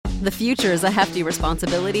The future is a hefty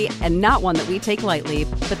responsibility and not one that we take lightly.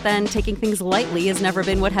 But then taking things lightly has never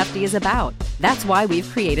been what Hefty is about. That's why we've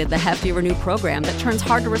created the Hefty Renew program that turns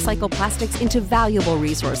hard-to-recycle plastics into valuable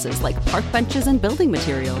resources like park benches and building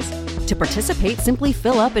materials. To participate, simply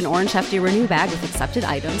fill up an orange Hefty Renew bag with accepted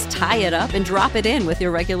items, tie it up, and drop it in with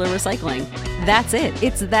your regular recycling. That's it.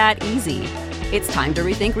 It's that easy. It's time to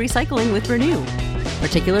rethink recycling with Renew.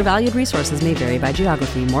 Particular valued resources may vary by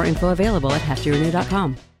geography. More info available at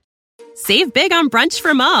heftyrenew.com. Save big on brunch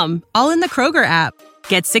for mom, all in the Kroger app.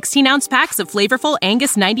 Get 16-ounce packs of flavorful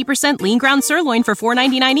Angus 90% lean ground sirloin for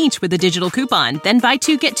 $4.99 each with a digital coupon. Then buy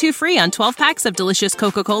 2, get 2 free on 12 packs of delicious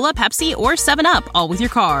Coca-Cola, Pepsi, or 7-Up, all with your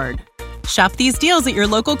card. Shop these deals at your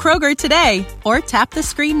local Kroger today, or tap the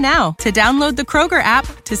screen now to download the Kroger app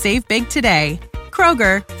to save big today.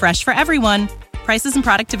 Kroger, fresh for everyone. Prices and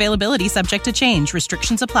product availability subject to change.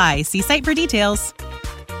 Restrictions apply. See site for details.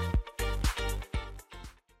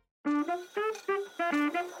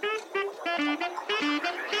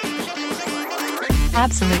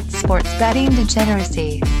 Absolute sports betting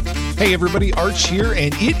degeneracy. Hey everybody, Arch here,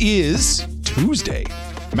 and it is Tuesday.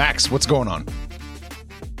 Max, what's going on?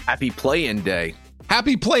 Happy play-in day.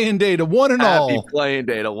 Happy play-in day to one and all. Happy play-in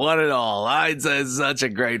day to one and all. It's such a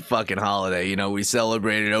great fucking holiday. You know, we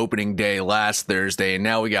celebrated opening day last Thursday, and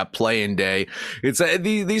now we got play-in day. It's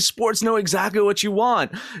these sports know exactly what you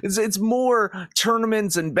want. It's more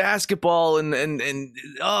tournaments and basketball and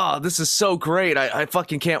oh, this is so great. I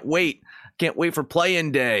fucking can't wait. Can't wait for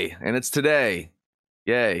play-in day, and it's today.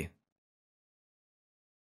 Yay.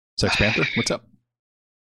 Sex Panther, what's up?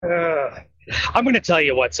 I'm going to tell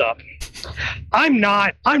you what's up. I'm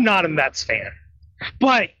not a Mets fan,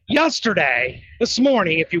 but this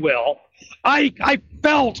morning, if you will, I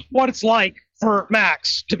felt what it's like for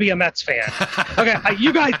Max to be a Mets fan. Okay,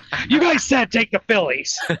 you guys said take the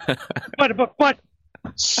Phillies, but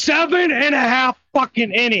 7.5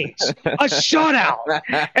 fucking innings, a shutout,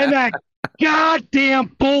 and that goddamn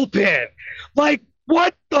bullpen. Like,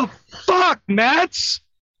 what the fuck, Mets?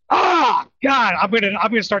 Oh God, I'm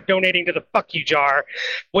gonna start donating to the fuck you jar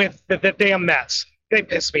with the damn Mets. They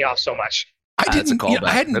piss me off so much. That's a callback.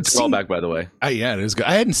 I hadn't That's a seen, callback, by the way. Yeah, it is good.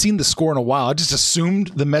 I hadn't seen the score in a while. I just assumed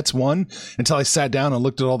the Mets won until I sat down and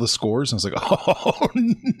looked at all the scores, and I was like, oh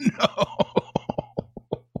no.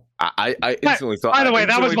 I instantly thought. By the way,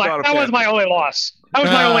 that was my only loss. That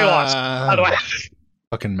was my only loss. By the way,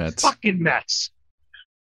 fucking Mets. Fucking Mets.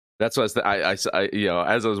 That's what I you know,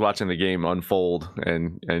 as I was watching the game unfold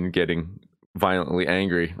and getting violently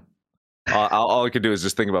angry, all I could do is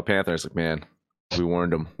just think about Panthers. Like, man, we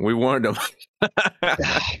warned them.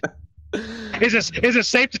 Is it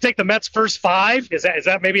safe to take the Mets first 5? Is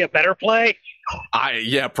that maybe a better play?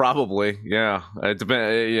 Yeah, probably. Yeah, it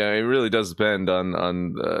depends. Yeah, it really does depend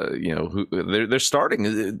on you know, who they're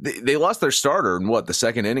starting. They lost their starter in the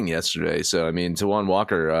second inning yesterday. So I mean, Tawan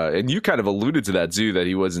Walker, and you kind of alluded to that, Zoo, that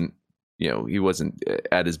he wasn't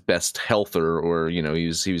at his best health, or you know, he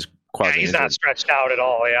was Yeah, he's not stretched out at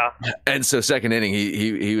all. Yeah, and so second inning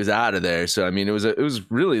he was out of there. So I mean, it was a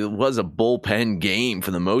bullpen game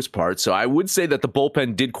for the most part. So I would say that the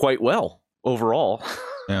bullpen did quite well overall.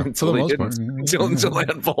 Yeah, until they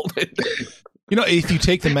unfolded. You know, if you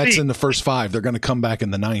take the Mets in the first 5, they're going to come back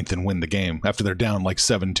in the 9th and win the game after they're down like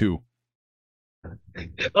 7-2.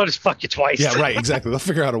 They'll just fuck you twice. Yeah, right. Exactly. They'll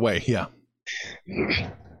figure out a way. Yeah.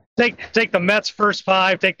 Take the Mets first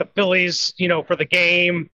 5. Take the Phillies, for the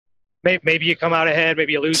game. Maybe you come out ahead.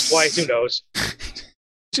 Maybe you lose twice. Who knows?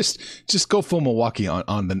 Just go full Milwaukee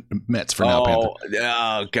on the Mets for now, Panther.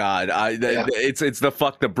 Oh God! It's the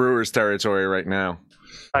fuck the Brewers territory right now.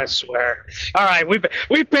 I swear. All right,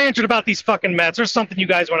 we've bantered about these fucking Mets. There's something you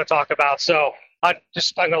guys want to talk about, so I'm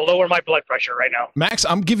going to lower my blood pressure right now. Max,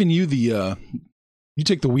 I'm giving you the you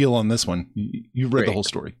take the wheel on this one. You've read the whole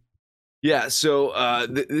story. Yeah, so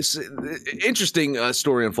this interesting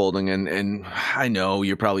story unfolding, and I know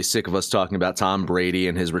you're probably sick of us talking about Tom Brady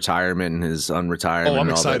and his retirement and his unretirement. Oh,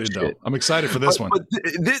 I'm excited though. I'm excited for this one. But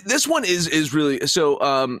this one is really so.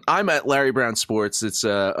 I'm at Larry Brown Sports. It's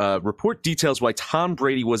a report details why Tom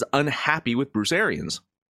Brady was unhappy with Bruce Arians.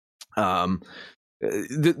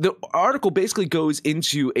 The article basically goes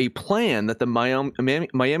into a plan that the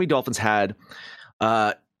Miami Dolphins had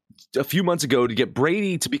a few months ago to get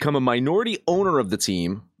Brady to become a minority owner of the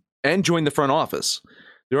team and join the front office.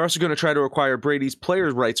 They're also going to try to acquire Brady's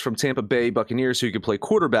players' rights from Tampa Bay Buccaneers so he could play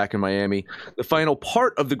quarterback in Miami. The final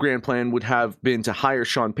part of the grand plan would have been to hire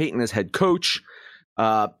Sean Payton as head coach.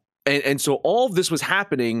 And so all of this was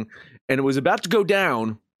happening, and it was about to go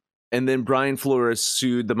down And then Brian Flores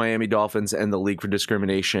sued the Miami Dolphins and the league for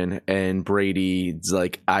discrimination. And Brady's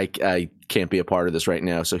like, I can't be a part of this right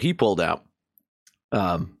now. So he pulled out.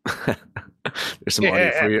 There's some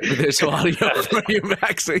audio for you. There's some audio for you,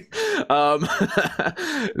 Maxie.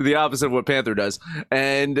 The opposite of what Panther does.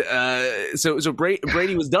 And so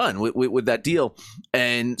Brady was done with that deal,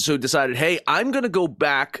 and so decided, hey, I'm going to go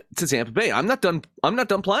back to Tampa Bay. I'm not done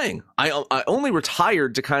playing. I only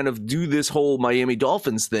retired to kind of do this whole Miami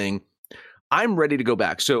Dolphins thing. I'm ready to go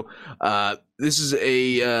back. So this is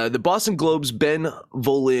the Boston Globe's Ben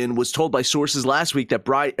Volin was told by sources last week that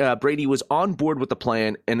Brady was on board with the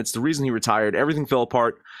plan, and it's the reason he retired. Everything fell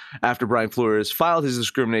apart after Brian Flores filed his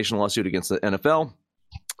discrimination lawsuit against the NFL.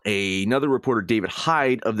 Another reporter, David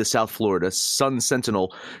Hyde of the South Florida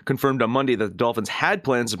Sun-Sentinel, confirmed on Monday that the Dolphins had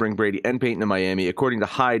plans to bring Brady and Peyton to Miami. According to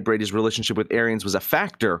Hyde, Brady's relationship with Arians was a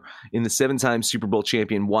factor in the 7-time Super Bowl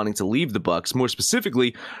champion wanting to leave the Bucs. More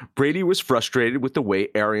specifically, Brady was frustrated with the way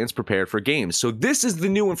Arians prepared for games. So this is the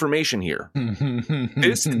new information here.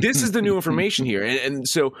 This is the new information here. And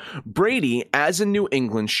so Brady, as in New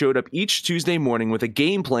England, showed up each Tuesday morning with a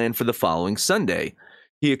game plan for the following Sunday.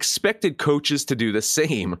 He expected coaches to do the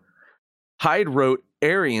same. Hyde wrote,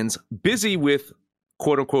 Arians, busy with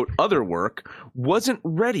quote-unquote other work, wasn't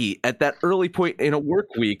ready at that early point in a work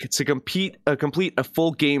week to complete a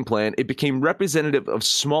full game plan. It became representative of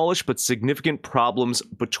smallish but significant problems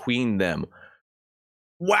between them.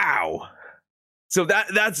 Wow. So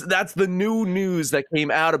that's the new news that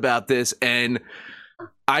came out about this, and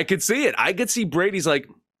I could see it. I could see Brady's like,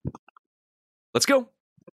 let's go.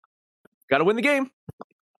 Got to win the game.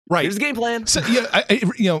 Right. Here's the game plan. So,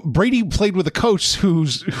 Brady played with a coach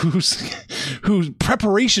whose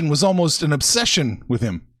preparation was almost an obsession with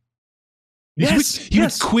him. He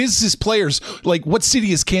would quiz his players, like, what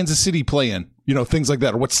city is Kansas City play in? Things like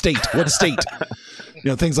that. Or what state?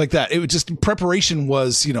 Things like that. It was just, preparation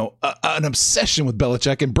was, an obsession with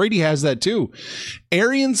Belichick, and Brady has that too.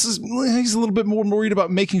 Arians, he's a little bit more worried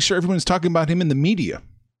about making sure everyone's talking about him in the media.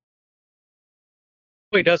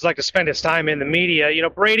 He does like to spend his time in the media.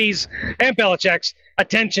 Brady's and Belichick's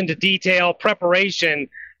attention to detail, preparation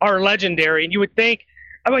are legendary. And you would think,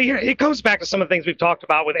 it comes back to some of the things we've talked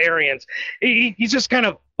about with Arians. He's just kind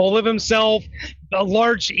of full of himself, a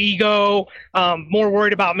large ego, more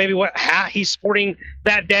worried about maybe what hat he's sporting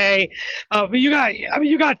that day. But you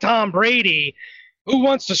got Tom Brady, who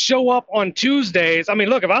wants to show up on Tuesdays.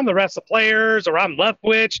 Look, if I'm the rest of the players or I'm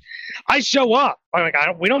Leftwich, I show up. I'm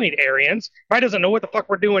like, we don't need Arians. Probably doesn't know what the fuck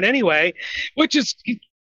we're doing anyway, which is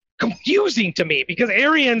confusing to me because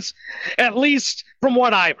Arians, at least from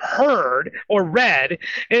what I've heard or read,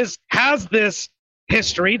 has this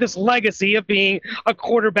history, this legacy of being a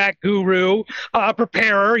quarterback guru, a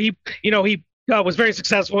preparer. He was very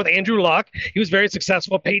successful with Andrew Luck. He was very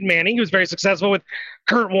successful with Peyton Manning. He was very successful with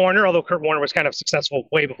Kurt Warner, although Kurt Warner was kind of successful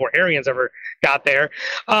way before Arians ever got there.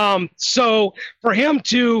 So for him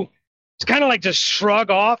to kind of like just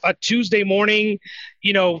shrug off a Tuesday morning,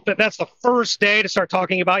 that's the first day to start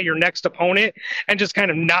talking about your next opponent and just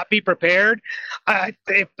kind of not be prepared.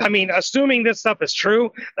 Assuming this stuff is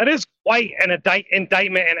true, that is quite an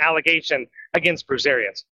indictment and allegation against Bruce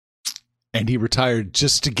Arians. And he retired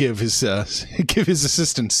just to give his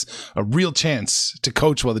assistants a real chance to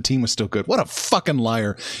coach while the team was still good. What a fucking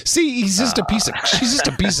liar! See, he's just she's just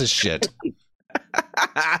a piece of shit.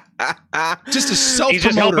 Just a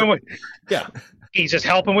self-promoter. He's just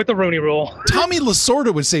helping with the Rooney Rule. Tommy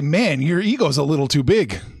Lasorda would say, "Man, your ego's a little too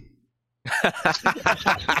big." That's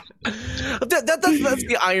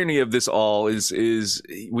the irony of this all is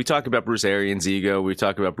we talk about Bruce Arians' ego. We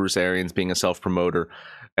talk about Bruce Arians being a self-promoter.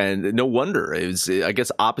 And no wonder. I guess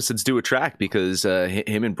opposites do attract because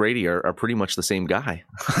him and Brady are pretty much the same guy.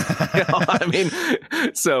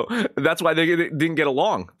 So that's why they didn't get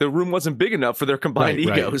along. The room wasn't big enough for their combined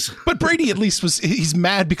egos. Right. But Brady at least he's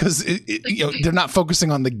mad because they're not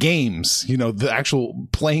focusing on the games, the actual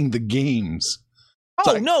playing the games.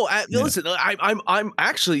 Oh, no. Listen, I'm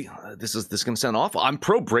actually, this is going to sound awful. I'm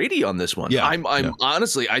pro Brady on this one. Yeah,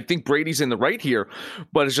 honestly, I think Brady's in the right here,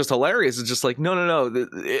 but it's just hilarious. It's just like, no.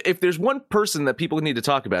 If there's one person that people need to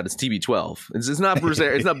talk about, it's TB12. It's not Bruce.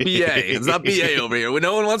 It's not BA. It's not BA over here.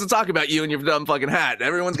 No one wants to talk about you and your dumb fucking hat.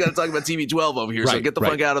 Everyone's got to talk about TB12 over here. So get the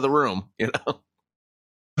fuck out of the room,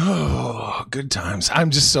 Oh, good times. I'm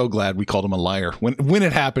just so glad we called him a liar. When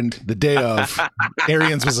it happened, the day of,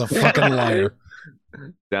 Arians was a fucking liar.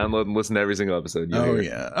 Download and listen to every single episode.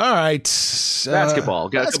 Yeah. All right. Basketball.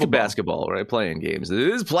 Got a couple basketball, right? Playing games. It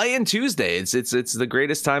is Play-In Tuesday. It's the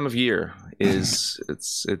greatest time of year.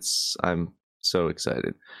 I'm so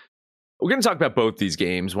excited. We're going to talk about both these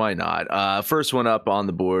games. Why not? First one up on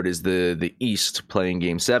the board is the East playing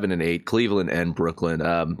game 7 and 8, Cleveland and Brooklyn.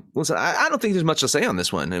 Listen, I don't think there's much to say on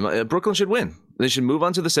this one. Brooklyn should win. They should move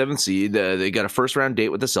on to the 7th seed. They got a first round date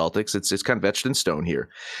with the Celtics. It's kind of etched in stone here.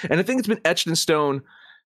 And I think it's been etched in stone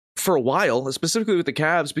for a while, specifically with the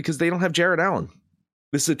Cavs, because they don't have Jarrett Allen.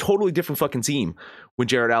 This is a totally different fucking team when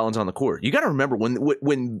Jarrett Allen's on the court. You got to remember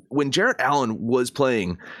when Jarrett Allen was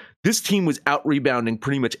playing, this team was out rebounding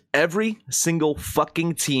pretty much every single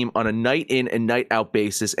fucking team on a night in and night out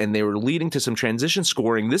basis, and they were leading to some transition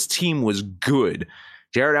scoring. This team was good.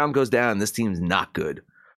 Jarrett Allen goes down, this team's not good.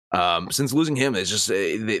 Since losing him, it's just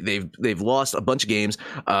they've lost a bunch of games.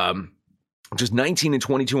 Just 19 and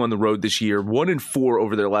 22 on the road this year, 1-4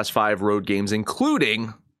 over their last 5 road games,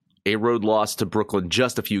 including a road loss to Brooklyn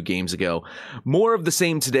just a few games ago. More of the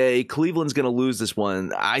same today. Cleveland's going to lose this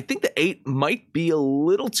one. I think the 8 might be a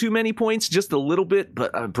little too many points, just a little bit,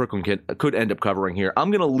 but Brooklyn could end up covering here.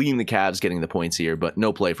 I'm going to lean the Cavs getting the points here, but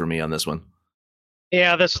no play for me on this one.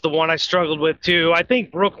 Yeah, this is the one I struggled with too. I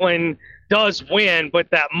think Brooklyn does win, but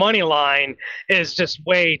that money line is just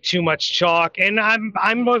way too much chalk. And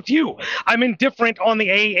I'm with you. I'm indifferent on the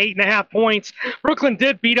 8.5 points. Brooklyn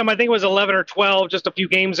did beat them. I think it was 11 or 12 just a few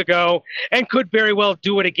games ago, and could very well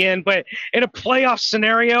do it again. But in a playoff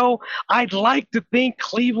scenario, I'd like to think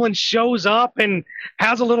Cleveland shows up and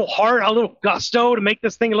has a little heart, a little gusto to make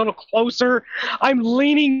this thing a little closer. I'm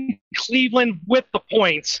leaning Cleveland with the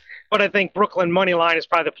points, but I think Brooklyn money line is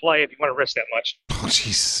probably the play if you want to risk that much. Oh,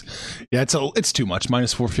 jeez. Yeah, it's too much.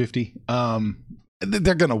 Minus 450.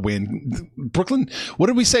 They're going to win. Brooklyn, what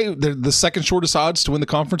did we say? They're the second shortest odds to win the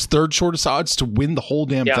conference, third shortest odds to win the whole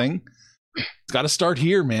damn thing. It's got to start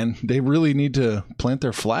here, man. They really need to plant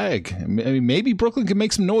their flag. I mean, maybe Brooklyn can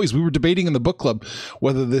make some noise. We were debating in the book club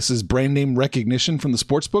whether this is brand name recognition from the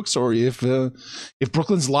sports books or if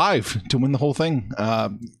Brooklyn's live to win the whole thing.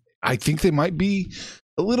 I think they might be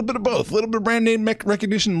a little bit of both, a little bit of brand name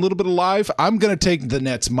recognition, a little bit of live. I'm going to take the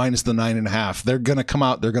Nets minus the 9.5. They're going to come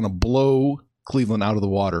out. They're going to blow Cleveland out of the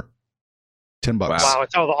water. $10.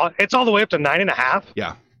 Wow, it's all the way up to 9.5.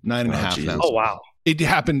 Yeah, 9.5 now. Oh wow, it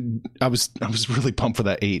happened. I was really pumped for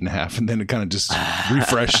that 8.5, and then it kind of just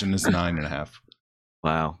refreshed and it's 9.5.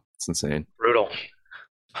 Wow, it's insane. Brutal.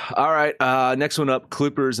 All right, next one up,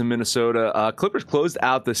 Clippers in Minnesota. Clippers closed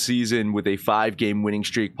out the season with a 5-game winning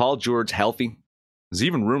streak. Paul George healthy. There's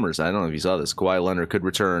even rumors, I don't know if you saw this, Kawhi Leonard could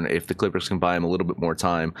return if the Clippers can buy him a little bit more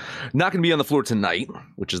time. Not going to be on the floor tonight,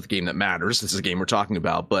 which is the game that matters. This is the game we're talking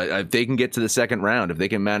about. But if they can get to the second round, if they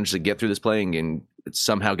can manage to get through this playing and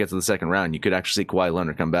somehow get to the second round, you could actually see Kawhi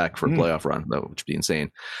Leonard come back for a playoff run, which would be insane.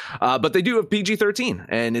 But they do have PG-13,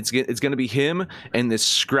 and it's going to be him and this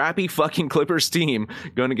scrappy fucking Clippers team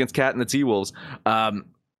going against Cat and the T-Wolves.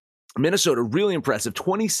 Minnesota, really impressive.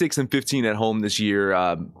 26-15 at home this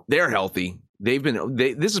year. They're healthy.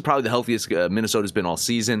 This is probably the healthiest Minnesota's been all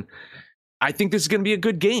season. I think this is going to be a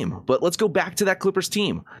good game, but let's go back to that Clippers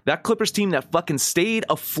team. That Clippers team that fucking stayed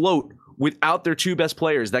afloat without their 2 best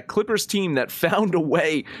players. That Clippers team that found a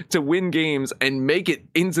way to win games and make it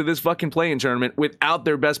into this fucking play-in tournament without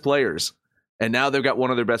their best players. And now they've got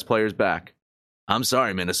one of their best players back. I'm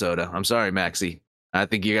sorry, Minnesota. I'm sorry, Maxey. I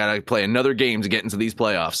think you got to play another game to get into these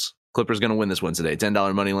playoffs. Clippers going to win this one today.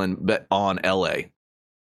 $10 money line bet on LA.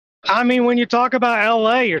 I mean, when you talk about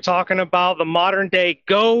LA, you're talking about the modern day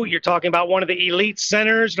GOAT. You're talking about one of the elite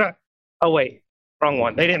centers. Oh, wait, wrong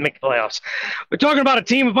one. They didn't make the playoffs. We're talking about a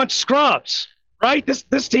team, a bunch of scrubs, right?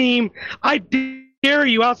 This team, I dare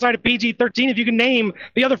you outside of PG-13 if you can name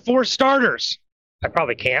the other 4 starters. I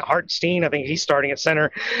probably can't. Hartenstein, I think he's starting at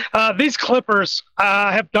center. These Clippers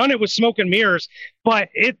have done it with smoke and mirrors, but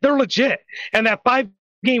they're legit. And that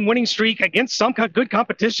 5-game winning streak against some good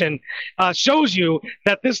competition shows you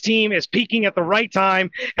that this team is peaking at the right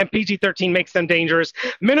time, and PG-13 makes them dangerous.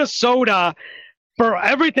 Minnesota, for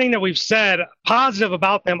everything that we've said positive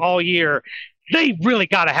about them all year, they really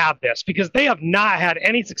got to have this because they have not had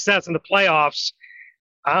any success in the playoffs.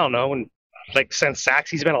 I don't know, since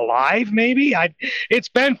Saxy's been alive, maybe. It's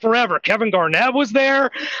been forever. Kevin Garnett was there.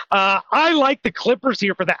 I like the Clippers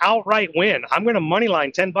here for the outright win. I'm going to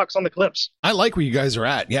moneyline $10 on the Clips. I like where you guys are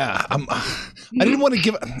at. Yeah, I didn't want to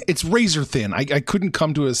give. It's razor thin. I couldn't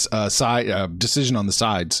come to a decision on the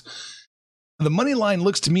sides. The money line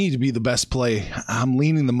looks to me to be the best play. I'm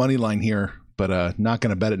leaning the money line here, but not going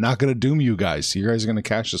to bet it. Not going to doom you guys. You guys are going to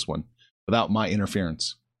cash this one without my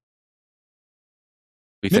interference.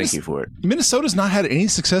 We thank you for it. Minnesota's not had any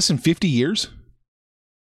success in 50 years.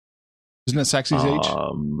 Isn't that Saxy's age?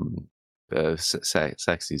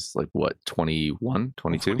 Saxy's like what, 21,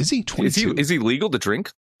 22? Is he 22? Is he legal to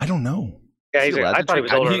drink? I don't know. Yeah, Is he allowed I to thought he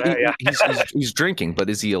was drink? older than that. Yeah. He's drinking, but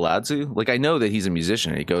is he allowed to? Like, I know that he's a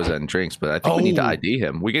musician and he goes out and drinks, but I think we need to ID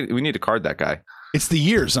him. We need to card that guy. It's the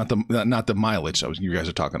years, not the mileage. You guys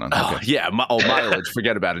are talking on. Oh, Okay. yeah, mileage.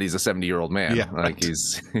 Forget about it. He's a 70-year-old man. Yeah, like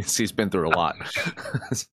he's been through a lot.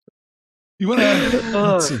 You want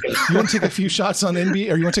to take a few shots on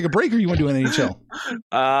NBA, or you want to take a break, or you want to do an NHL?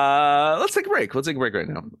 Let's take a break. Let's take a break right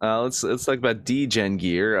now. Let's talk about D-Gen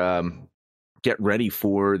gear. Get ready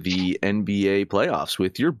for the NBA playoffs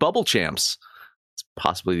with your bubble champs. It's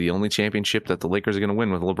possibly the only championship that the Lakers are going to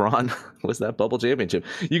win with LeBron was that bubble championship.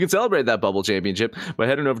 You can celebrate that bubble championship by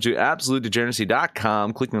heading over to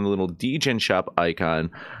AbsoluteDegeneracy.com, clicking on the little D-Gen shop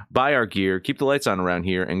icon, buy our gear, keep the lights on around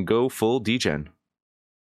here, and go full D-Gen.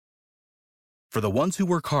 For the ones who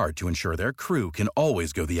work hard to ensure their crew can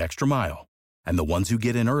always go the extra mile, and the ones who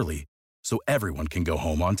get in early so everyone can go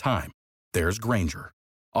home on time, there's Grainger,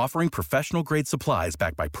 offering professional-grade supplies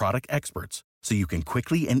backed by product experts so you can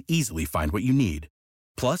quickly and easily find what you need.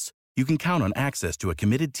 Plus, you can count on access to a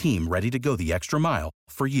committed team ready to go the extra mile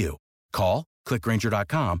for you. Call, click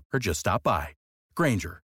Grainger.com, or just stop by.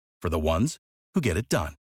 Grainger, for the ones who get it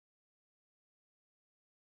done.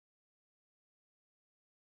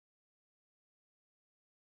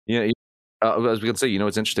 Yeah, I was going to say,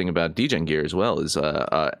 what's interesting about D-Gen gear as well is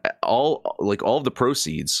all of the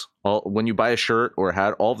proceeds, when you buy a shirt or a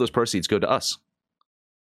hat, all of those proceeds go to us.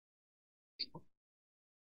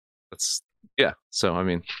 So I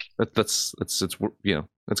mean, it's it's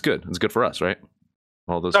good. It's good for us, right?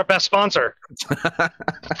 All those. It's our best sponsor.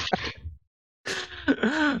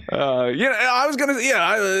 I was gonna,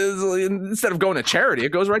 instead of going to charity,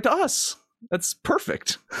 it goes right to us. That's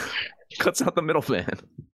perfect. Cuts out the middleman.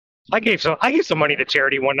 I gave some money to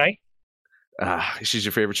charity one night. She's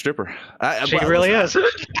your favorite stripper. She really is.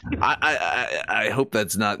 I hope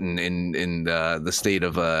that's not in the state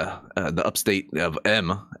of the upstate of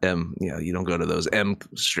M. Yeah, you don't go to those M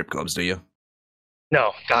strip clubs, do you?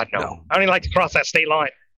 No, God, no. I don't even like to cross that state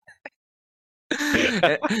line.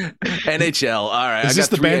 NHL. All right. Is this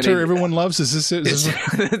the banter everyone loves? Is this it? This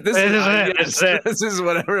is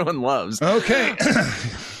what everyone loves. Okay.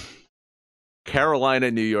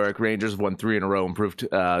 Carolina, New York Rangers won 3 in a row, improved to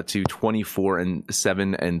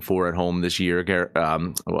 24-7 and 4 at home this year.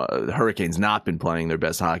 The Hurricanes not been playing their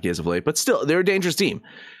best hockey as of late, but still, they're a dangerous team.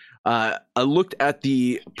 I looked at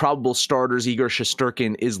the probable starters. Igor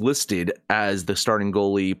Shesterkin is listed as the starting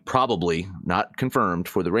goalie, probably not confirmed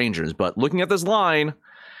for the Rangers. But looking at this line,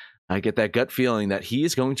 I get that gut feeling that he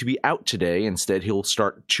is going to be out today. Instead, he'll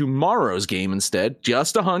start tomorrow's game instead.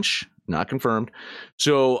 Just a hunch, not confirmed.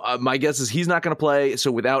 So my guess is he's not going to play.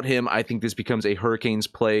 So without him, I think this becomes a Hurricanes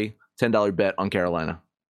play, $10 bet on Carolina.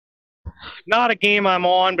 Not a game I'm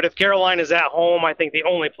on, but if Carolina's at home, I think the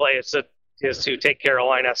only play is to take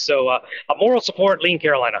Carolina. So a moral support, lean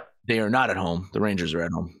Carolina. They are not at home. The Rangers are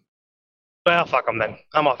at home. Well, fuck them then.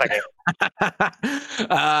 I'm off that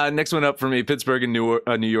game. Next one up for me, Pittsburgh and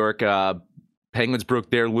New York. Penguins broke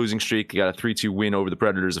their losing streak. They got a 3-2 win over the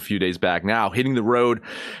Predators a few days back. Now hitting the road,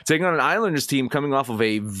 taking on an Islanders team coming off of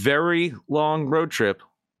a very long road trip.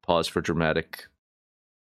 Pause for dramatic.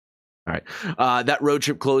 All right. That road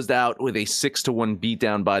trip closed out with a 6-1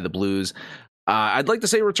 beatdown by the Blues. I'd like to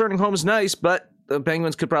say returning home is nice, but the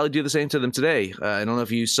Penguins could probably do the same to them today. I don't know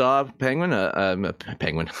if you saw Panther.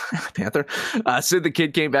 Sid the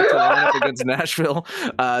Kid came back to the lineup against Nashville,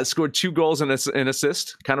 scored 2 goals and an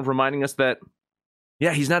assist, kind of reminding us that,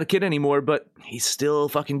 yeah, he's not a kid anymore, but he's still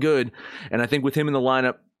fucking good. And I think with him in the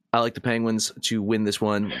lineup, I like the Penguins to win this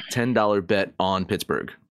one. $10 bet on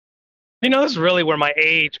Pittsburgh. This is really where my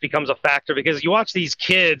age becomes a factor, because you watch these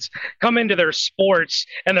kids come into their sports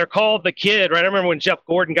and they're called the kid, right? I remember when Jeff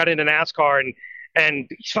Gordon got into NASCAR and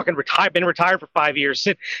he's fucking been retired for 5 years.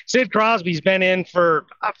 Sid Crosby's been in for,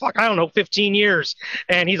 15 years,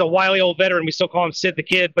 and he's a wily old veteran. We still call him Sid the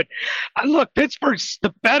Kid. But look, Pittsburgh's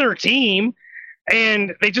the better team,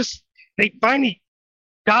 and they finally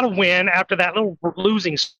got to win after that little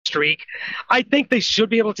losing streak. I think they should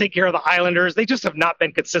be able to take care of the Islanders. They just have not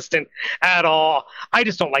been consistent at all. I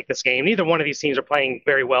just don't like this game. Neither one of these teams are playing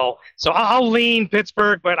very well. So I'll lean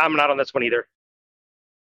Pittsburgh, but I'm not on this one either.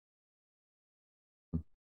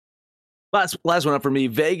 Last one up for me.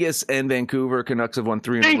 Vegas and Vancouver. Canucks have won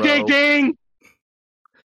 3 in a row. Ding, ding, ding.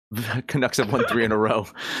 Canucks have won 3 in a row.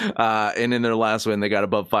 And in their last win, they got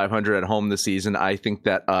above 500 at home this season. I think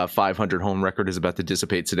that 500 home record is about to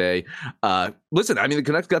dissipate today. Listen, I mean, the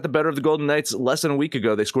Canucks got the better of the Golden Knights less than a week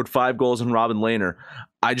ago. They scored 5 goals on Robin Lehner.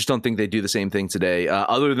 I just don't think they do the same thing today.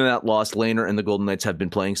 Other than that loss, Lehner and the Golden Knights have been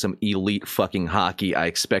playing some elite fucking hockey. I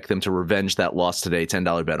expect them to revenge that loss today.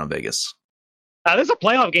 $10 bet on Vegas. This is a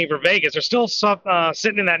playoff game for Vegas. They're still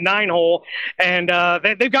sitting in that 9 hole, and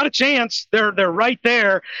they've got a chance. They're right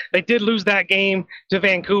there. They did lose that game to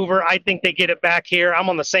Vancouver. I think they get it back here. I'm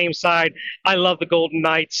on the same side. I love the Golden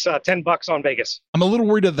Knights. $10 on Vegas. I'm a little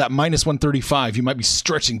worried of that minus 135. You might be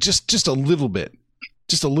stretching just a little bit.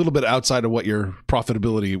 Just a little bit outside of what your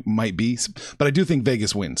profitability might be. But I do think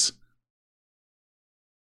Vegas wins.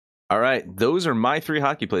 All right. Those are my 3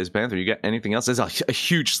 hockey plays, Panther. You got anything else? There's a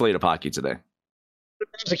huge slate of hockey today.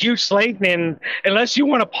 There's a huge slate, and unless you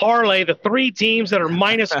want to parlay the 3 teams that are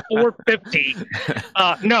minus 450,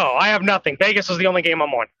 no, I have nothing. Vegas is the only game I'm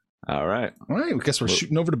on. All right. I guess we're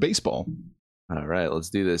shooting over to baseball. All right, let's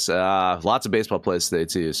do this. Lots of baseball plays today,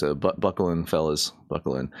 too, so buckle in, fellas.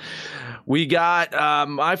 Buckle in. We got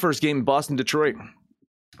my first game in Boston, Detroit.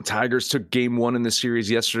 Tigers took game 1 in the series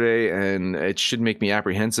yesterday, and it should make me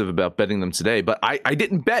apprehensive about betting them today. But I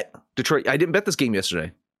didn't bet Detroit. I didn't bet this game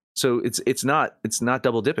yesterday. So it's not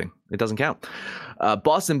double dipping. It doesn't count.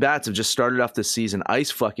 Boston bats have just started off this season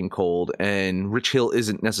ice fucking cold, and Rich Hill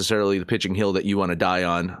isn't necessarily the pitching hill that you want to die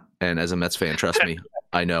on. And as a Mets fan, trust me,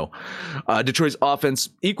 I know. Detroit's offense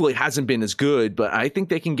equally hasn't been as good, but I think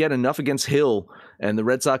they can get enough against Hill and the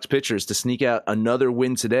Red Sox pitchers to sneak out another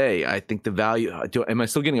win today. I think the value. Am I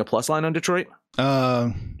still getting a plus line on Detroit?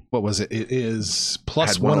 What was it? It is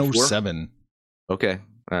plus 107. Okay.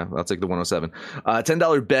 I'll take the 107.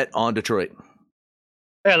 $10 bet on Detroit.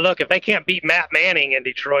 Yeah, look, if they can't beat Matt Manning in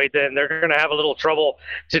Detroit, then they're going to have a little trouble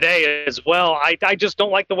today as well. I just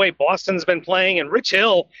don't like the way Boston's been playing. And Rich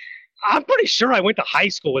Hill, I'm pretty sure I went to high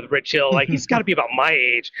school with Rich Hill. Like, he's got to be about my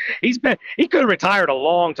age. He could have retired a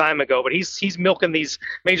long time ago, but he's milking these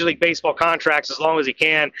Major League Baseball contracts as long as he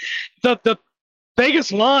can. The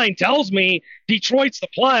Vegas line tells me Detroit's the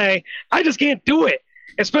play. I just can't do it,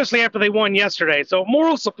 especially after they won yesterday. So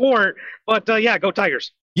moral support, but yeah, go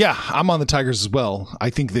Tigers. Yeah, I'm on the Tigers as well. I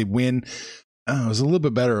think they win. It was a little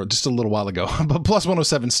bit better just a little while ago, but plus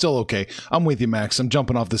 107 still okay. I'm with you, Max. I'm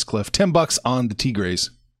jumping off this cliff. $10 on the Tigres.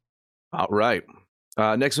 All right.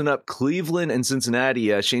 Next one up, Cleveland and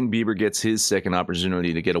Cincinnati. Shane Bieber gets his second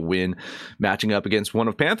opportunity to get a win, matching up against one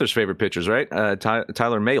of Panthers' favorite pitchers, right?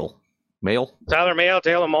 Tyler Mahle. Tyler Mahle,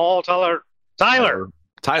 Taylor Mall, Tyler M.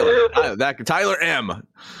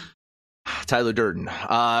 Tyler Durden.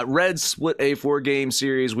 Reds split a 4-game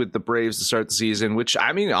series with the Braves to start the season, which,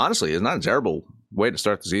 I mean, honestly, is not a terrible way to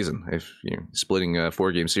start the season. If you're splitting a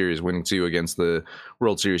 4-game series, winning 2 against the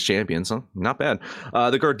World Series champions, so not bad.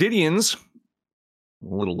 The Gardenians,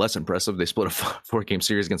 a little less impressive. They split a 4-game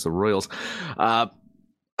series against the Royals.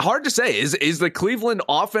 Hard to say. Is the Cleveland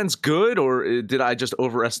offense good, or did I just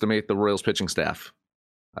overestimate the Royals pitching staff?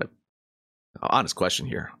 Honest question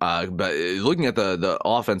here. But looking at the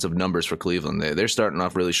offensive numbers for Cleveland, they're starting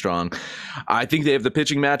off really strong. I think they have the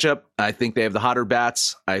pitching matchup. I think they have the hotter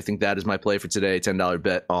bats. I think that is my play for today. $10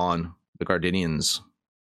 bet on the Gardenians.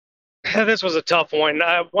 This was a tough one.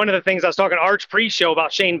 One of the things I was talking to Arch pre-show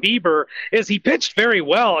about Shane Bieber is he pitched very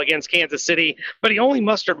well against Kansas City, but he only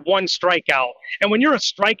mustered 1 strikeout. And when you're a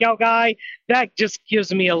strikeout guy, that just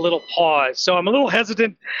gives me a little pause. So I'm a little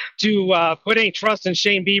hesitant to put any trust in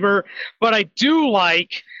Shane Bieber, but I do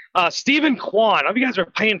like Stephen Kwan. I hope you guys are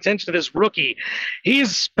paying attention to this rookie.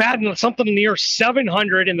 He's batting something near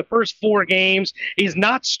 700 in the first 4 games. He's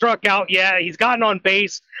not struck out yet. He's gotten on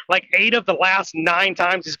base like 8 of the last 9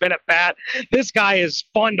 times he's been at bat. This guy is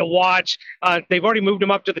fun to watch. They've already moved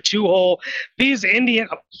him up to the 2-hole. These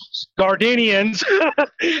Gardenians,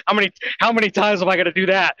 how many times am I going to do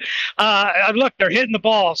that? Look, they're hitting the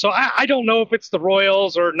ball. So I don't know if it's the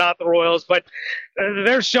Royals or not the Royals, but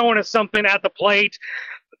they're showing us something at the plate.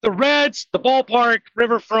 The Reds, the ballpark,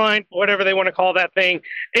 Riverfront, whatever they want to call that thing,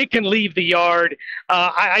 it can leave the yard.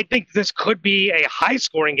 I think this could be a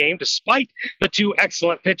high-scoring game despite the 2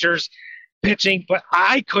 excellent pitchers pitching, but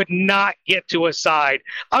I could not get to a side.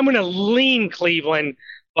 I'm going to lean Cleveland,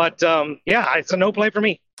 but yeah, it's a no play for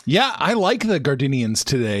me. Yeah, I like the Gardenians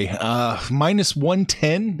today. Minus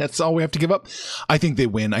 110. That's all we have to give up. I think they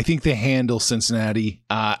win. I think they handle Cincinnati.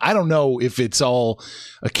 I don't know if it's all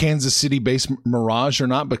a Kansas City-based mirage or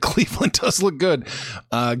not, but Cleveland does look good.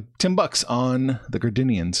 $10 on the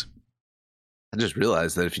Gardenians. I just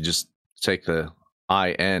realized that if you just take the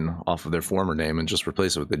IN off of their former name and just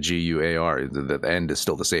replace it with the GUAR, the end is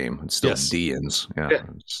still the same. It's still DNs.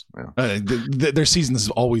 Yeah. Their seasons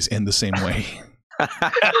always end the same way.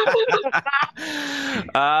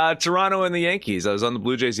 Toronto and the Yankees. I was on the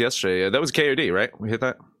Blue Jays yesterday. That was KOD, right? We hit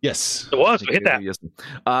that? Yes, it was. We hit that. Yes.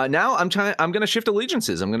 Now I'm going to shift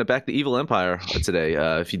allegiances. I'm going to back the Evil Empire today.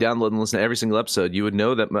 If you download and listen to every single episode, you would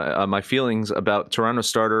know that my feelings about Toronto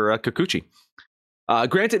starter Kikuchi.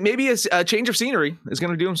 Granted, maybe a change of scenery is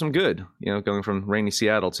going to do him some good. Going from rainy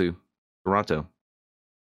Seattle to Toronto.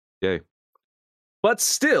 Yay. But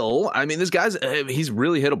still, I mean, this guy's he's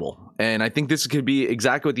really hittable, and I think this could be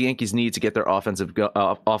exactly what the Yankees need to get their offense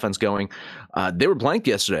going. They were blanked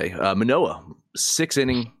yesterday. Manoah,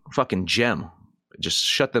 6-inning fucking gem, just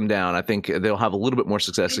shut them down. I think they'll have a little bit more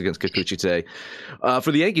success against Kikuchi today.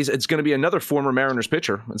 For the Yankees, it's going to be another former Mariners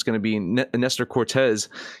pitcher. It's going to be Nestor Cortez.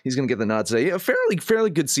 He's going to get the nod today. A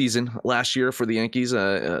fairly good season last year for the Yankees.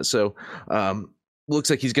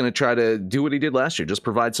 Looks like he's going to try to do what he did last year, just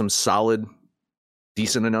provide some solid,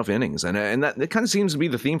 decent enough innings. And that it kind of seems to be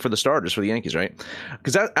the theme for the starters for the Yankees, right?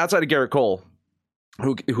 Because outside of Garrett Cole,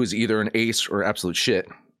 who's either an ace or absolute shit,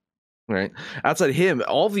 right? Outside of him,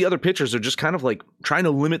 all the other pitchers are just kind of like trying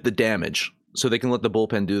to limit the damage so they can let the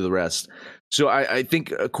bullpen do the rest. So I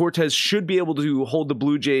think Cortez should be able to hold the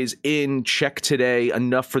Blue Jays in check today,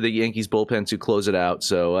 enough for the Yankees bullpen to close it out.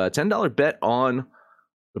 So $10 bet on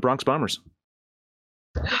the Bronx Bombers.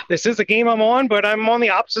 This is a game I'm on, but I'm on the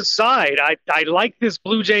opposite side. I like this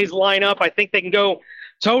Blue Jays lineup. I think they can go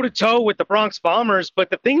toe-to-toe with the Bronx Bombers, but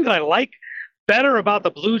the thing that I like better about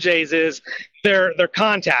the Blue Jays is their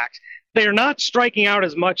contact. They're not striking out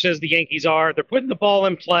as much as the Yankees are. They're putting the ball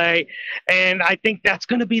in play, and I think that's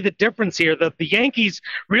going to be the difference here. The Yankees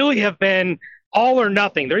really have been all or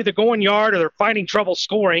nothing. They're either going yard or they're finding trouble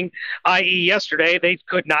scoring, i.e. yesterday they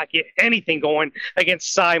could not get anything going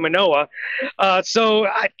against Cy Manoah. I'm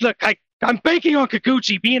banking on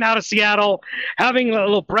Kikuchi being out of Seattle, having a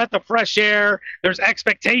little breath of fresh air. There's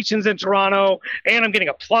expectations in Toronto, and I'm getting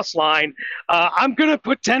a plus line. I'm going to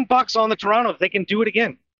put $10 on the Toronto if they can do it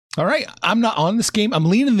again. All right. I'm not on this game. I'm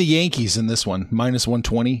leaning the Yankees in this one, minus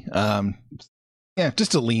 120.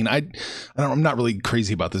 Just a lean. I'm not really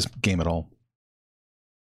crazy about this game at all.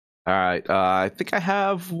 All right. I think I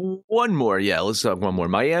have one more. Yeah, let's talk one more.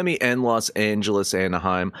 Miami and Los Angeles,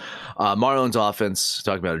 Anaheim. Marlins offense,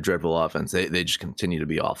 talk about a dreadful offense. They just continue to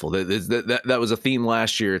be awful. That was a theme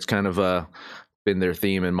last year. It's kind of been their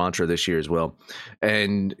theme and mantra this year as well.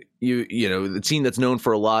 And you know, the team that's known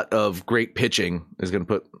for a lot of great pitching is going to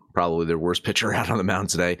put probably their worst pitcher out on the mound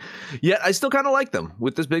today. Yet I still kind of like them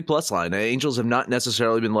with this big plus line. The Angels have not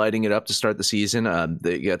necessarily been lighting it up to start the season.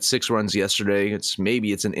 They got 6 runs yesterday.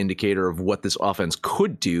 It's an indicator of what this offense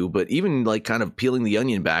could do, but even like kind of peeling the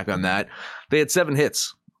onion back on that, they had 7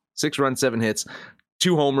 hits, 6 runs, 7 hits.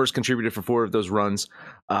 2 homers contributed for 4 of those runs.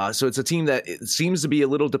 So it's a team that seems to be a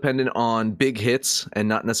little dependent on big hits and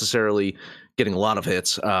not necessarily getting a lot of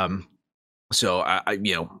hits. So I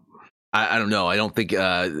don't know. I don't think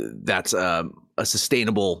that's a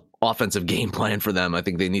sustainable offensive game plan for them. I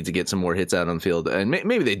think they need to get some more hits out on the field, and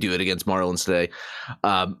maybe they do it against Marlins today.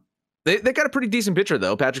 They got a pretty decent pitcher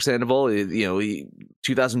though, Patrick Sandoval.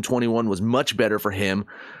 2021 was much better for him.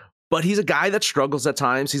 But he's a guy that struggles at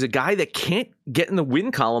times. He's a guy that can't get in the win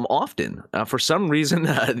column often. For some reason,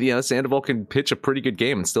 Sandoval can pitch a pretty good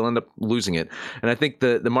game and still end up losing it. And I think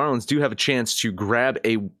the Marlins do have a chance to grab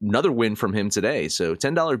another win from him today. So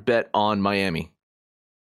 $10 bet on Miami.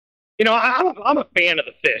 You know, I'm a fan of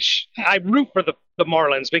the Fish. I root for the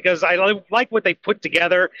Marlins because I like what they put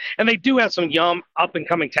together, and they do have some young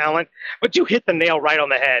up-and-coming talent. But you hit the nail right on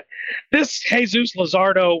the head. This Jesus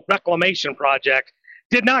Luzardo reclamation project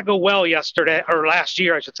did not go well yesterday, or last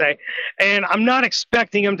year, I should say. And I'm not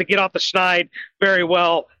expecting him to get off the schneid very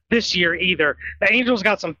well this year either. The Angels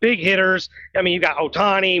got some big hitters. I mean, you got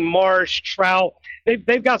Ohtani, Marsh, Trout.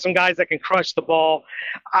 They've got some guys that can crush the ball.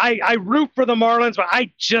 I root for the Marlins, but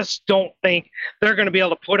I just don't think they're going to be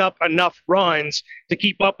able to put up enough runs to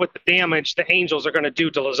keep up with the damage the Angels are going to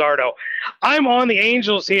do to Luzardo. I'm on the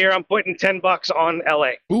Angels here. I'm putting $10 on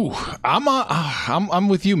LA. Ooh, I'm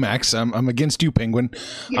with you, Max. I'm against you, Penguin.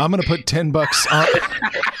 I'm going to put $10 on.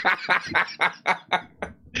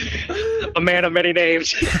 A man of many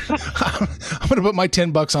names. I'm going to put my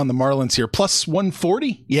 $10 on the Marlins here, plus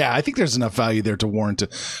 140. Yeah, I think there's enough value there to warrant a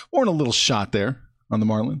little shot there on the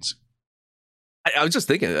Marlins. I was just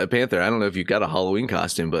thinking, Panther, I don't know if you got a Halloween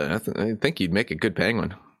costume, but I think you'd make a good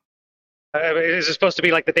penguin. Is it supposed to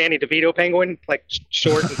be like the Danny DeVito penguin, like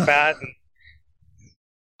short and fat?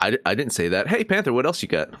 I didn't say that. Hey, Panther, what else you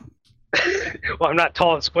got? Well, I'm not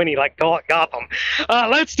tall and squinty like Gotham.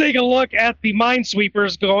 Let's take a look at the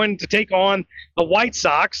Minesweepers going to take on the White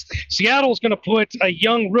Sox. Seattle's going to put a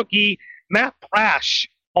young rookie, Matt Brash,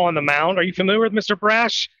 on the mound. Are you familiar with Mr.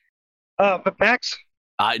 Brash, Max?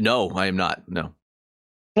 No, I am not. No.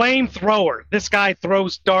 Flamethrower. This guy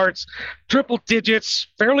throws darts, triple digits,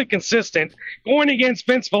 fairly consistent. Going against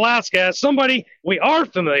Vince Velasquez, somebody we are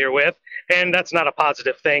familiar with, and that's not a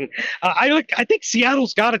positive thing. I think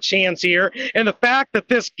Seattle's got a chance here, and the fact that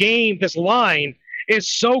this line is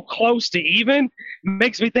so close to even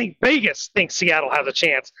makes me think Vegas thinks Seattle has a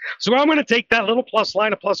chance. So I'm going to take that little plus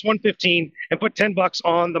line of plus 115 and put $10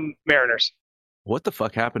 on the Mariners. What the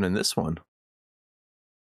fuck happened in this one?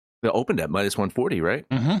 They opened at minus 140, right?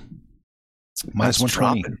 Mm-hmm. Minus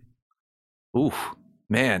 120. Oof,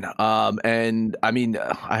 man. And I mean,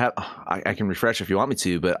 I can refresh if you want me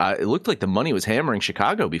to, but it looked like the money was hammering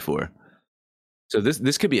Chicago before. So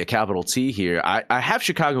this could be a capital T here. I have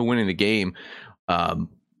Chicago winning the game.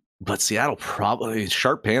 But Seattle probably,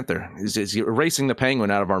 Sharp Panther is erasing the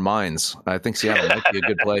Penguin out of our minds. I think Seattle might be a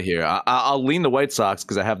good play here. I'll lean the White Sox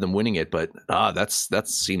because I have them winning it, but that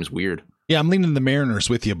seems weird. Yeah, I'm leaning the Mariners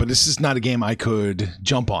with you, but this is not a game I could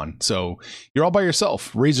jump on. So you're all by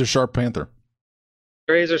yourself. Razor Sharp Panther.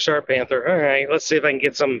 Razor Sharp Panther. All right, let's see if I can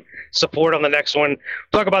get some support on the next one.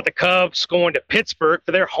 Talk about the Cubs going to Pittsburgh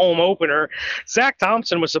for their home opener. Zach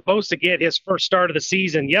Thompson was supposed to get his first start of the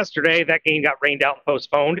season yesterday. That game got rained out and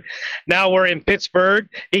postponed. Now we're in Pittsburgh.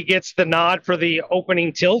 He gets the nod for the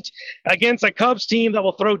opening tilt against a Cubs team that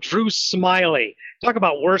will throw Drew Smyly. Talk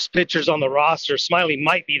about worst pitchers on the roster. Smyly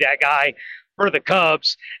might be that guy for the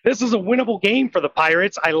Cubs. This is a winnable game for the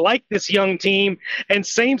Pirates. I like this young team, and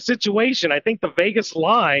same situation. I think the Vegas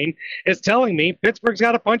line is telling me Pittsburgh's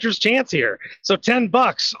got a puncher's chance here. So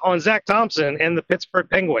 $10 on Zach Thompson and the Pittsburgh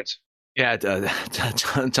Penguins. Yeah,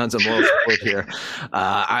 tons of moral support here.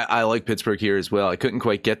 I like Pittsburgh here as well. I couldn't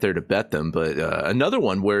quite get there to bet them, but another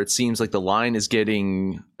one where it seems like the line is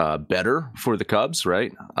getting better for the Cubs,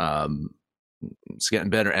 right? It's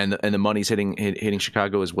getting better, and the money's hitting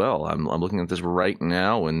Chicago as well. I'm looking at this right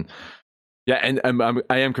now, and yeah, and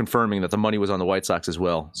I am confirming that the money was on the White Sox as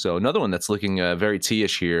well. So another one that's looking very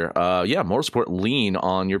T-ish here. Yeah, moral support lean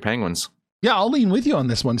on your Penguins. Yeah, I'll lean with you on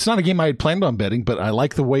this one. It's not a game I had planned on betting, but I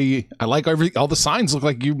like the way all the signs look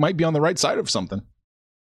like you might be on the right side of something.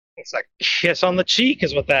 It's like a kiss on the cheek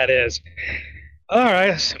is what that is. All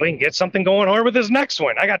right, so we can get something going on with this next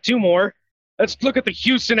one. I got two more. Let's look at the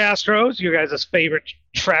Houston Astros, you guys' favorite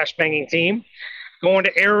trash-banging team, going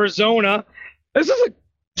to Arizona. This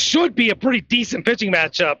should be a pretty decent pitching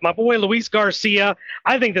matchup. My boy Luis Garcia,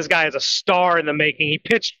 I think this guy is a star in the making. He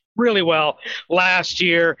pitched really well last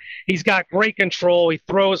year. He's got great control. He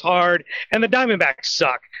throws hard, and the Diamondbacks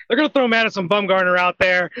suck. They're going to throw Madison Bumgarner out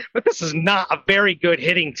there, but this is not a very good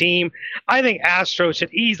hitting team. I think Astros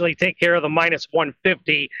should easily take care of the minus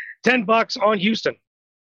 150. $10 on Houston.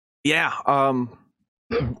 Yeah,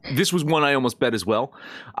 this was one I almost bet as well.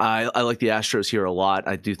 I like the Astros here a lot.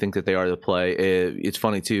 I do think that they are the play. It's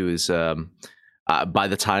funny too is by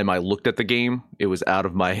the time I looked at the game, it was out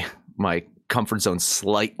of my comfort zone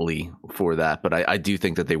slightly for that, but I do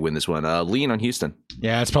think that they win this one. Lean on Houston.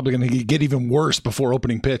 Yeah, it's probably going to get even worse before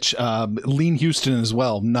opening pitch. Lean Houston as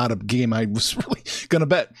well. Not a game I was really going to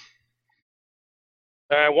bet.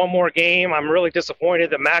 All right, one more game. I'm really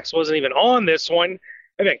disappointed that Max wasn't even on this one.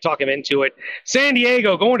 Maybe I can talk him into it. San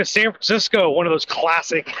Diego going to San Francisco, one of those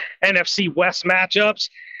classic NFC West matchups.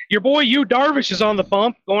 Your boy Yu Darvish is on the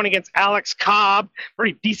bump going against Alex Cobb.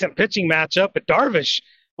 Pretty decent pitching matchup, but Darvish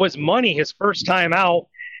was money his first time out.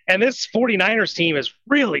 And this 49ers team is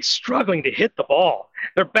really struggling to hit the ball.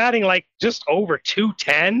 They're batting like just over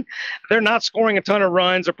 210. They're not scoring a ton of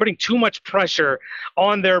runs. They're putting too much pressure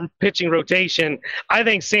on their pitching rotation. I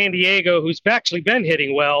think San Diego, who's actually been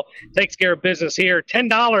hitting well, takes care of business here.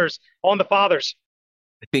 $10 on the Fathers.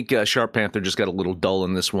 I think Sharp Panther just got a little dull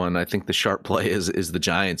in this one. I think the sharp play is the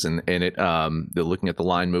Giants, and it they're looking at the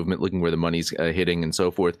line movement, looking where the money's hitting, and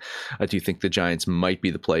so forth. I do think the Giants might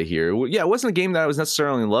be the play here. Yeah, it wasn't a game that I was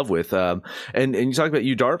necessarily in love with. And you talk about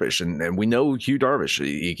Yu Darvish, and we know Yu Darvish.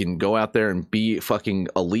 He can go out there and be fucking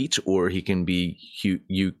elite, or he can be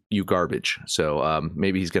Yu garbage. So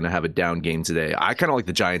maybe he's going to have a down game today. I kind of like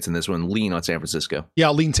the Giants in this one. Lean on San Francisco. Yeah,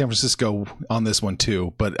 I'll lean San Francisco on this one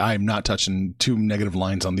too, but I'm not touching two negative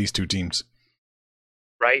lines on these two teams.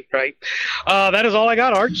 Right. That is all I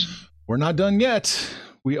got, Arch. We're not done yet.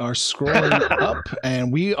 We are scrolling up,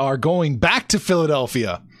 and we are going back to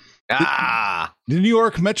Philadelphia. The New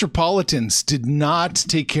York Metropolitans did not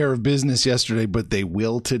take care of business yesterday, but they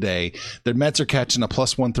will today. Their Mets are catching a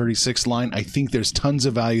plus 136 line. I think there's tons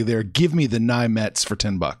of value there. Give me the Nye Mets for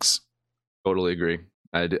 $10. Totally agree.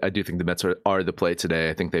 I do think the Mets are the play today.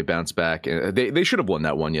 I think they bounce back. They should have won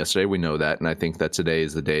that one yesterday. We know that. And I think that today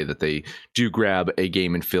is the day that they do grab a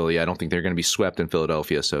game in Philly. I don't think they're going to be swept in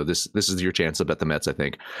Philadelphia. So this is your chance to bet the Mets, I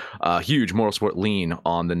think. Huge moral support lean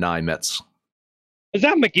on the Nye Mets. Is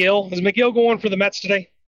that McGill? Is McGill going for the Mets today?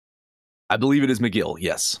 I believe it is McGill,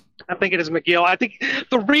 yes. I think it is McGill. I think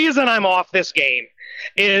the reason I'm off this game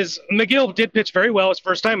is McGill did pitch very well his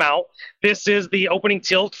first time out. This is the opening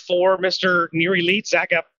tilt for Mr. Near Elite,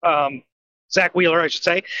 Zach Wheeler, I should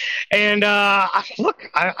say. And look,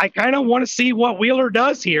 I kind of want to see what Wheeler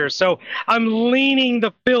does here. So I'm leaning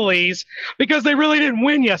the Phillies because they really didn't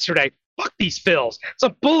win yesterday. Fuck these Phils.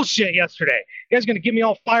 Some bullshit yesterday. You guys are going to get me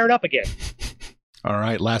all fired up again. All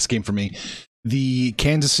right, last game for me. The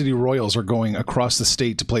Kansas City Royals are going across the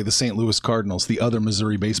state to play the St. Louis Cardinals, the other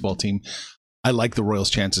Missouri baseball team. I like the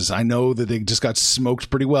Royals' chances. I know that they just got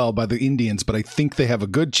smoked pretty well by the Indians, but I think they have a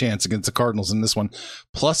good chance against the Cardinals in this one.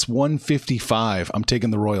 Plus 155. I'm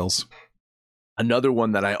taking the Royals. Another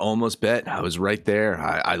one that I almost bet. I was right there.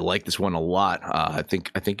 I like this one a lot. I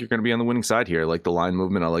think you're going to be on the winning side here. I like the line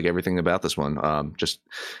movement. I like everything about this one. Just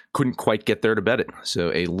couldn't quite get there to bet it.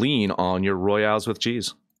 So a lean on your Royals with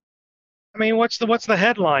cheese. I mean, what's the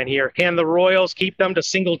headline here? Can the Royals keep them to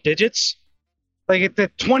single digits? Like at the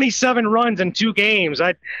 27 runs in 2 games,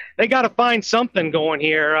 they got to find something going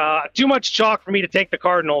here. Too much chalk for me to take the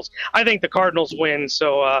Cardinals. I think the Cardinals win,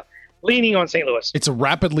 so leaning on St. Louis. It's a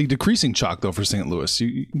rapidly decreasing chalk, though, for St. Louis.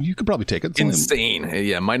 You could probably take it. It's insane.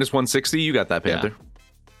 Yeah, minus 160. You got that, Panther. Yeah.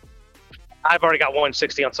 I've already got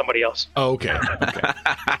 160 on somebody else. Oh, okay. All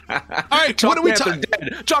right, Chalk what are we Panther talking?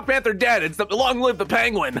 dead. Chalk Panther dead. It's the long live the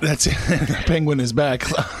Penguin. That's it. The Penguin is back.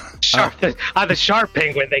 The sharp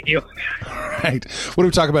Penguin, thank you. All right, what are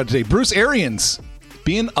we talking about today? Bruce Arians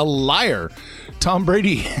being a liar. Tom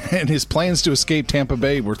Brady and his plans to escape Tampa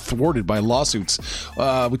Bay were thwarted by lawsuits.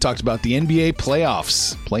 We talked about the NBA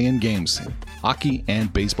playoffs, play-in games, hockey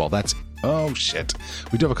and baseball. Oh shit.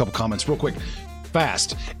 We do have a couple comments real quick.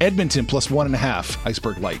 Fast. Edmonton plus 1.5.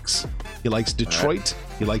 Iceberg likes. He likes Detroit.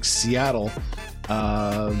 He likes Seattle.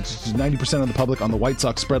 90% of the public on the White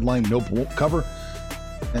Sox spread line. Nope, won't cover.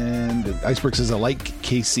 And Iceberg says I like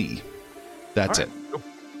KC. That's it.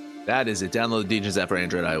 That is it. Download the DJ's app for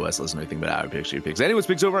Android, iOS. Listen to anything but our picks, your picks. Anyone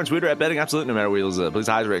speaks over on Twitter at Betting Absolute. No matter where you listen, please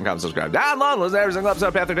rate and comment, subscribe. Download, listen to every single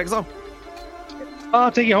episode. Panther takes on. I'll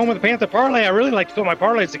take you home with the Panther Parlay. I really like to put my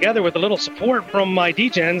parlays together with a little support from my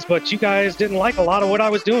DGens, but you guys didn't like a lot of what I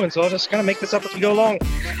was doing, so I'll just kind of make this up as we go along.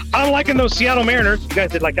 I'm liking those Seattle Mariners. You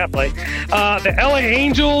guys did like that play. The LA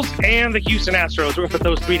Angels and the Houston Astros. We're going to put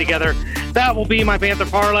those 3 together. That will be my Panther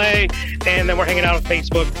Parlay, and then we're hanging out on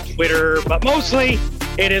Facebook, Twitter, but mostly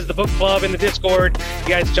it is the book club in the Discord. You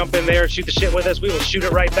guys jump in there, shoot the shit with us. We will shoot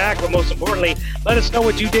it right back. But most importantly, let us know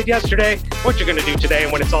what you did yesterday, what you're going to do today.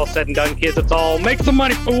 And when it's all said and done, kids, it's all make some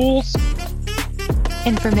money, fools.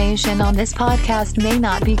 Information on this podcast may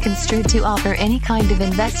not be construed to offer any kind of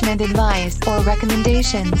investment advice or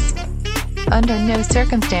recommendations. Under no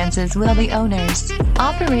circumstances will the owners,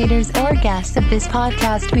 operators, or guests of this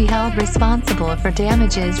podcast be held responsible for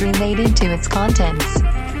damages related to its contents.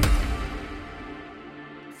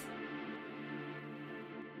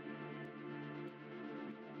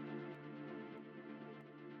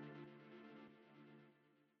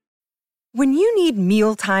 When you need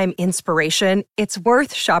mealtime inspiration, it's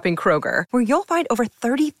worth shopping Kroger, where you'll find over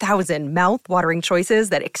 30,000 mouth-watering choices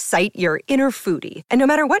that excite your inner foodie. And no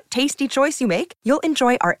matter what tasty choice you make, you'll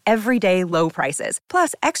enjoy our everyday low prices,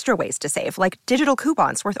 plus extra ways to save, like digital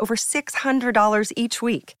coupons worth over $600 each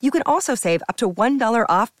week. You can also save up to $1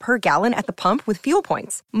 off per gallon at the pump with fuel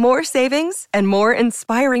points. More savings and more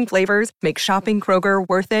inspiring flavors make shopping Kroger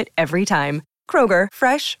worth it every time. Kroger,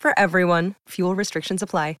 fresh for everyone. Fuel restrictions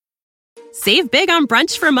apply. Save big on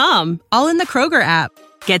brunch for mom, all in the Kroger app.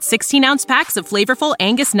 Get 16-ounce packs of flavorful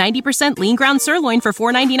Angus 90% lean ground sirloin for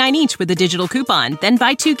 $4.99 each with a digital coupon. Then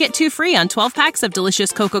buy 2, get 2 free on 12 packs of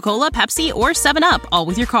delicious Coca-Cola, Pepsi, or 7-Up, all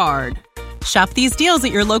with your card. Shop these deals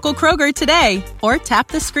at your local Kroger today, or tap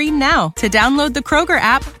the screen now to download the Kroger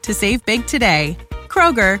app to save big today.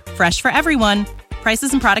 Kroger, fresh for everyone.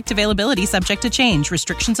 Prices and product availability subject to change.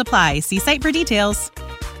 Restrictions apply. See site for details.